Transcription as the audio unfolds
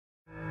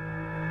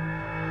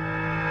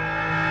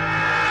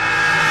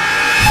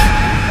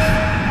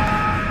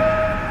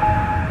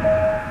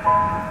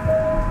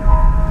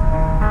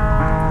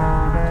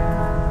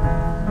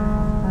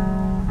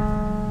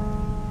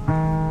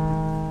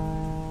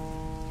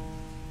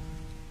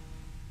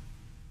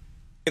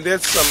And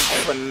there's some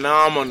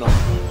phenomenal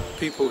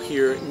people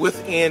here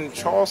within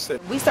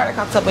Charleston. We started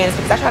cocktail bands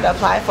because I tried to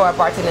apply for a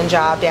bartending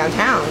job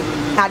downtown.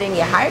 I didn't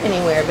get hired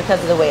anywhere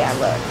because of the way I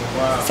look.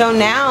 Wow. So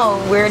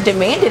now we're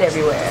demanded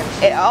everywhere.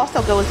 It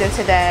also goes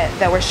into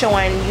that we're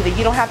showing you that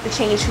you don't have to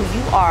change who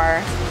you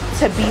are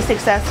to be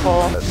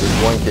successful.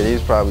 This one kid,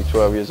 he's probably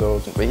 12 years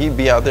old, but he'd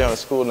be out there on a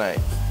school night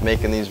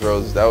making these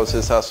roses. That was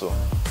his hustle.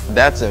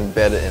 That's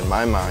embedded in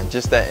my mind,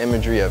 just that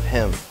imagery of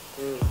him.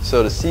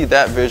 So to see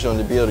that visual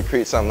and to be able to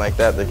create something like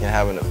that that can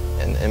have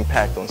an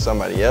impact on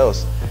somebody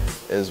else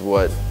is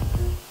what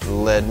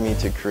led me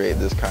to create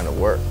this kind of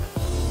work.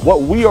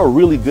 What we are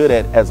really good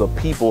at as a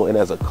people and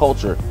as a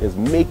culture is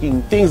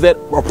making things that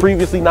were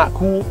previously not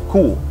cool,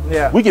 cool.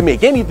 Yeah. We can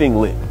make anything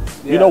lit.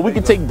 Yeah, you know, we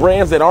can take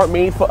brands that aren't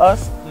made for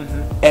us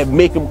and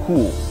make them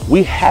cool.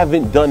 We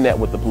haven't done that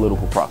with the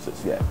political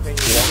process yet. And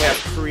you have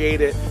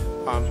created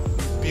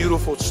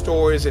beautiful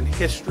stories and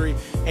history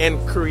and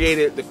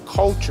created the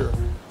culture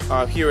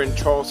here in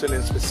Charleston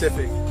in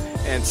specific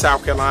and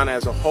South Carolina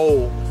as a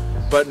whole.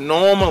 But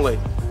normally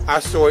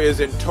our story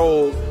isn't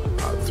told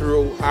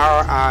through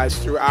our eyes,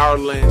 through our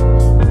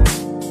lens.